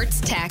 sports,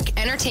 tech,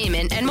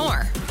 entertainment, and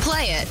more.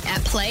 Play it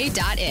at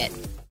play.it.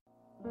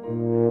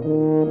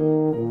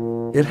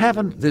 It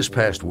happened this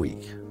past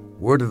week.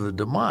 Word of the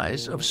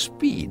demise of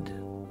Speed,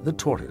 the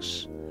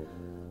tortoise.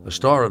 A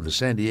star of the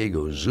San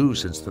Diego Zoo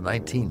since the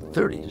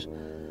 1930s,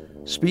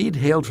 Speed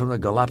hailed from the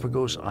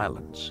Galapagos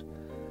Islands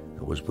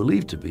and was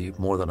believed to be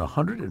more than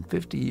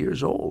 150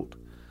 years old,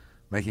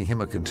 making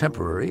him a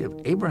contemporary of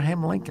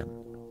Abraham Lincoln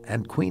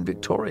and Queen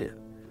Victoria.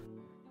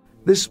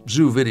 This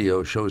zoo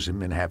video shows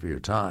him in happier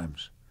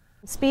times.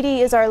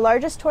 Speedy is our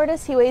largest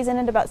tortoise. He weighs in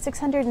at about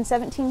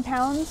 617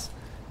 pounds.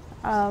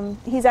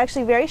 He's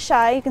actually very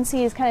shy. You can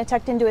see he's kind of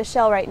tucked into his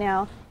shell right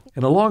now.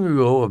 In a long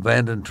ago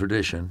abandoned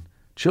tradition,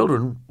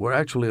 children were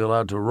actually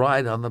allowed to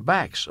ride on the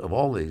backs of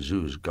all the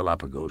zoo's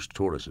Galapagos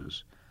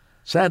tortoises.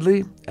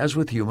 Sadly, as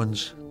with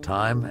humans,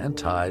 time and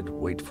tide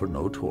wait for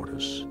no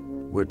tortoise.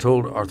 We're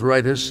told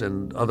arthritis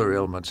and other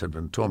ailments have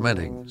been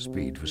tormenting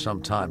Speed for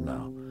some time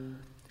now,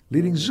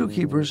 leading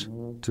zookeepers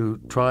to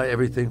try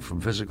everything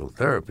from physical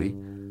therapy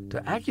to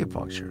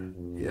acupuncture.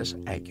 Yes,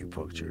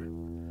 acupuncture.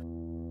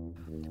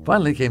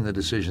 Finally came the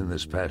decision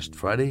this past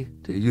Friday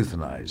to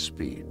euthanize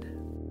Speed.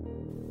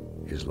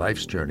 His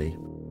life's journey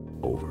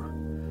over.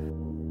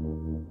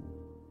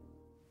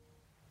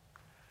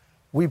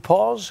 We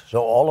pause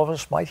so all of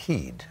us might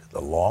heed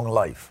the long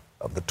life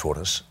of the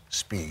tortoise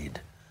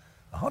Speed.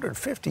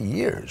 150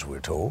 years, we're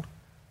told,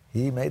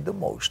 he made the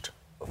most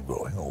of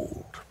growing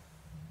old.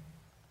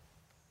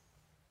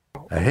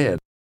 Ahead,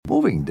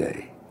 moving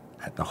day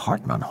at the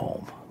Hartman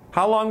home.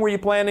 How long were you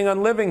planning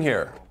on living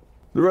here?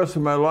 The rest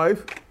of my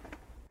life.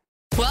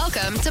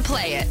 Welcome to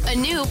Play It, a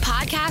new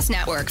podcast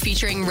network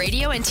featuring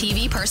radio and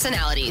TV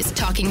personalities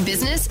talking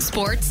business,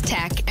 sports,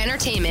 tech,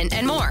 entertainment,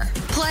 and more.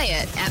 Play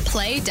it at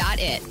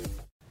play.it.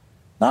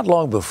 Not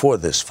long before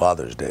this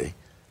Father's Day,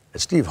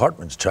 at Steve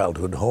Hartman's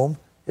childhood home,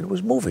 it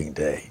was moving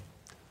day,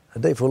 a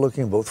day for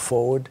looking both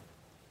forward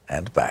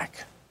and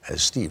back,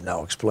 as Steve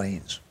now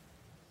explains.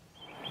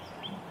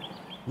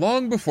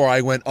 Long before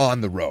I went on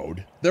the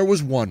road, there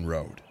was one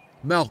road,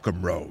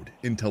 Malcolm Road,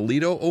 in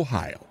Toledo,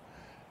 Ohio.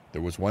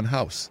 There was one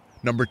house,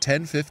 number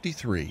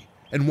 1053,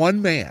 and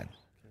one man,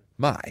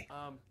 my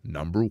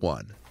number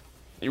one.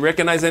 You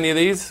recognize any of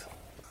these?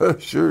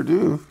 Sure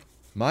do.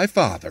 My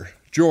father,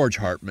 George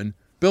Hartman,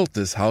 built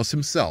this house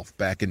himself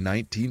back in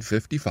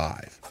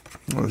 1955.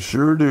 I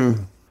sure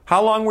do.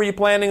 How long were you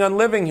planning on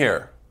living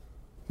here?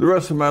 The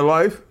rest of my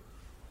life.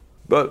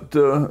 But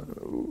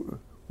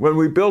when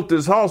we built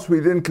this house,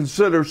 we didn't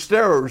consider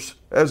stairs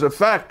as a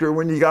factor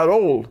when you got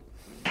old.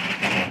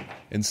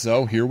 And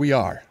so here we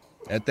are.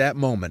 At that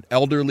moment,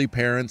 elderly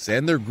parents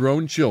and their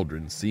grown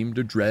children seemed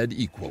to dread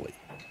equally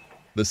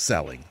the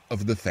selling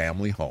of the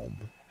family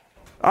home.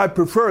 I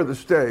prefer the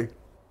stay,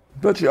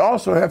 but you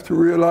also have to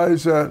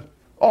realize that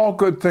all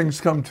good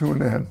things come to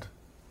an end.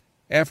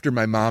 After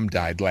my mom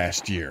died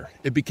last year,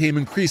 it became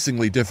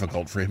increasingly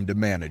difficult for him to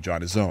manage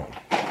on his own.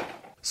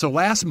 So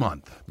last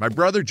month, my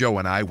brother Joe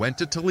and I went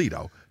to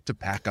Toledo to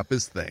pack up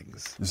his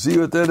things. You see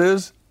what that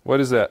is? What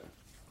is that?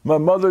 My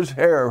mother's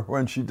hair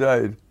when she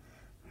died.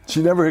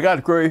 She never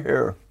got gray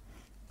hair,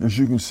 as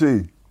you can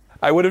see.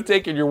 I would have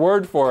taken your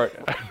word for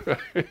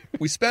it.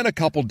 We spent a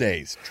couple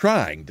days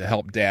trying to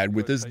help Dad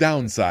with his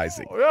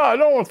downsizing. Oh, yeah, I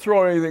don't want to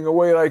throw anything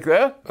away like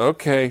that.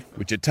 Okay.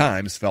 Which at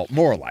times felt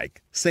more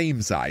like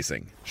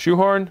same-sizing.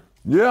 Shoehorn?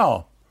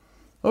 Yeah,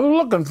 I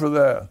was looking for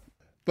that.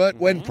 But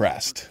when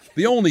pressed,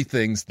 the only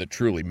things that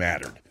truly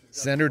mattered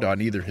centered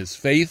on either his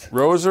faith,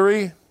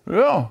 rosary,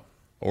 Yeah.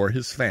 or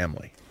his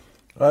family.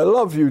 I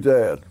love you,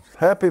 Dad.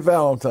 Happy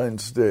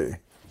Valentine's Day.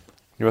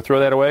 You want to throw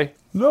that away?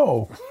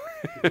 No.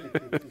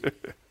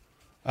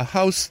 A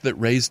house that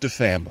raised a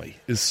family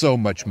is so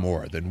much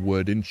more than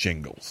wood and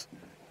shingles.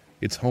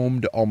 It's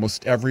home to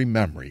almost every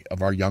memory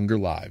of our younger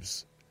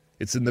lives.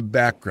 It's in the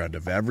background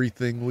of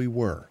everything we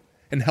were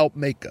and helped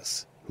make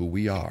us who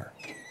we are.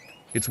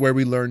 It's where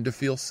we learned to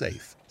feel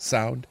safe,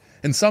 sound,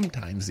 and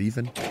sometimes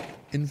even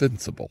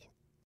invincible.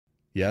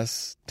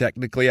 Yes,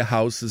 technically a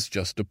house is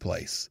just a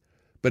place,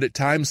 but at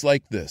times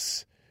like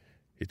this,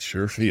 it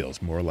sure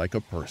feels more like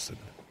a person.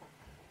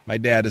 My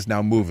dad is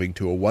now moving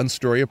to a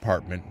one-story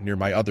apartment near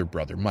my other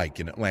brother, Mike,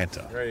 in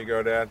Atlanta. There you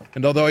go, Dad.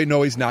 And although I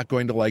know he's not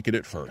going to like it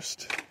at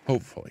first,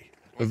 hopefully,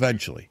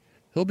 eventually,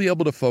 he'll be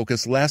able to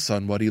focus less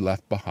on what he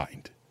left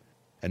behind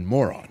and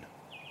more on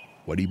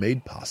what he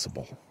made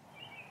possible.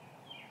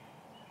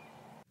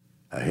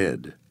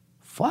 Ahead,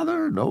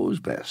 Father Knows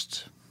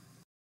Best.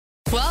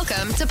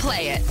 Welcome to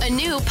Play It, a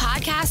new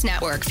podcast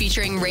network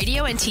featuring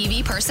radio and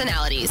TV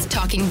personalities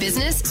talking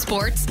business,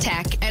 sports,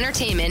 tech,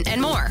 entertainment, and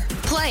more.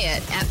 Play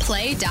it at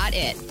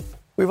play.it.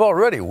 We've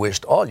already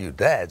wished all you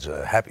dads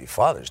a happy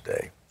Father's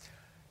Day.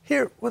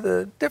 Here with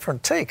a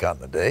different take on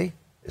the day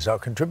is our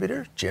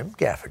contributor, Jim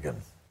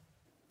Gaffigan.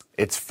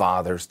 It's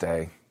Father's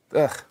Day.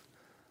 Ugh.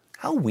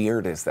 How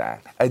weird is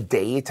that? A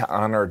day to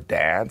honor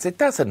dads? It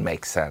doesn't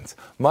make sense.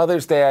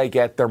 Mother's Day, I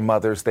get, they're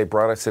mothers. They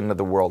brought us into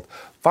the world.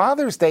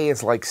 Father's Day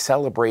is like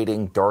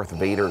celebrating Darth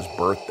Vader's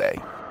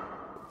birthday.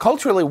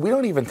 Culturally, we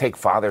don't even take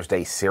Father's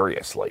Day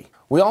seriously.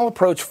 We all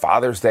approach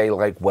Father's Day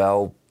like,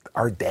 well,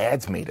 our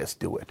dads made us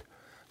do it.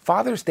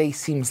 Father's Day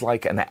seems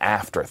like an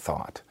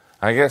afterthought.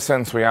 I guess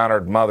since we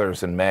honored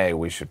mothers in May,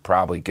 we should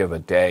probably give a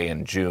day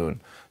in June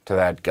to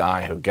that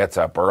guy who gets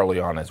up early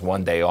on his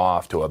one day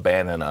off to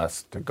abandon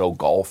us to go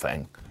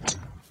golfing.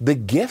 The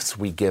gifts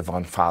we give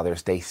on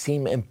Father's Day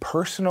seem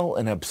impersonal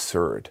and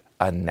absurd.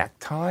 A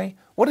necktie?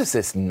 What is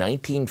this,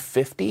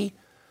 1950?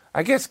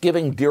 I guess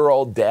giving dear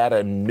old dad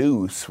a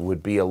noose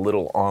would be a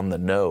little on the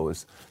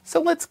nose. So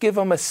let's give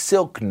him a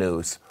silk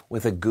noose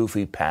with a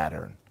goofy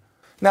pattern.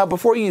 Now,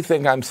 before you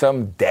think I'm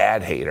some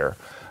dad hater,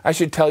 I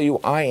should tell you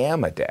I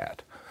am a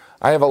dad.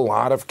 I have a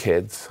lot of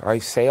kids. I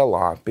say a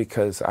lot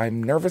because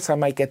I'm nervous I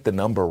might get the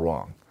number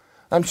wrong.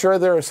 I'm sure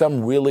there are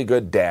some really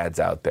good dads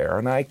out there,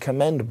 and I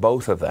commend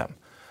both of them.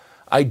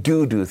 I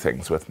do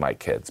things with my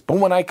kids, but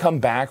when I come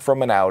back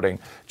from an outing,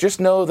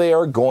 just know they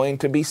are going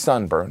to be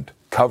sunburned,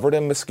 covered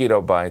in mosquito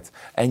bites,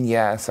 and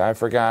yes, I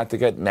forgot to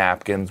get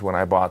napkins when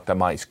I bought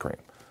them ice cream.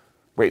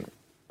 Wait,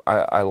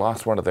 I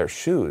lost one of their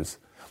shoes.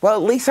 Well,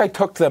 at least I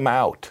took them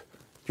out.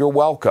 You're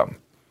welcome.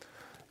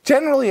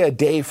 Generally, a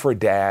day for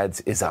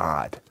dads is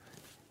odd.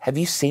 Have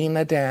you seen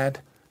a dad?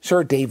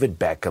 Sure, David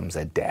Beckham's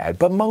a dad,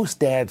 but most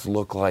dads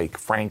look like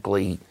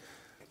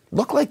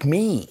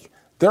me.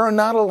 There are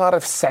not a lot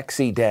of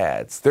sexy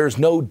dads. There's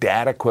no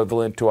dad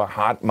equivalent to a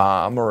hot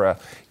mom or a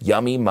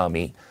yummy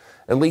mummy.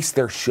 At least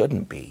there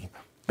shouldn't be.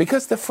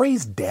 Because the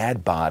phrase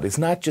dad bod is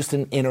not just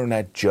an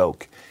internet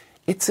joke.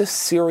 It's a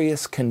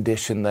serious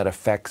condition that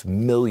affects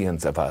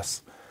millions of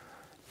us.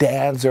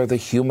 Dads are the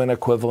human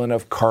equivalent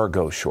of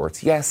cargo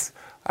shorts. Yes,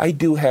 I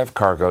do have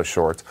cargo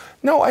shorts.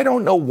 No, I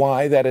don't know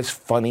why that is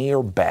funny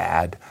or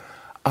bad.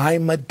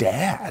 I'm a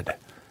dad.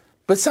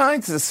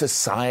 Besides the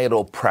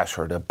societal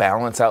pressure to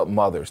balance out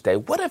Mother's Day,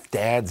 what have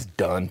dads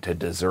done to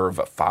deserve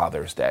a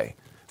Father's Day?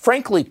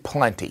 Frankly,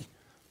 plenty.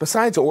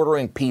 Besides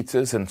ordering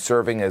pizzas and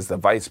serving as the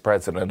vice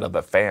president of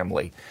the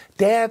family,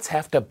 dads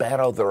have to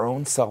battle their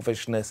own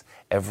selfishness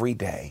every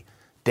day.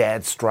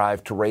 Dads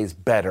strive to raise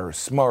better,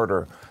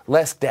 smarter,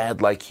 less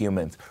dad-like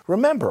humans.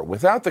 Remember,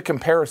 without the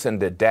comparison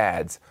to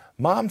dads,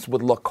 moms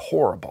would look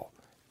horrible.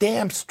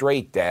 Damn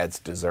straight dads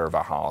deserve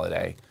a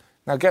holiday.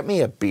 Now get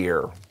me a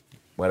beer,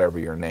 whatever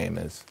your name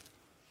is.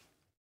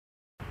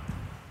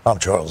 I'm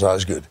Charles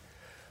Osgood.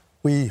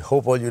 We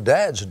hope all you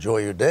dads enjoy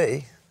your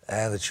day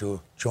and that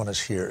you'll join us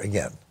here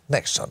again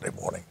next Sunday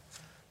morning.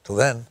 Till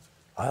then,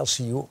 I'll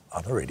see you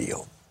on the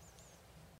radio.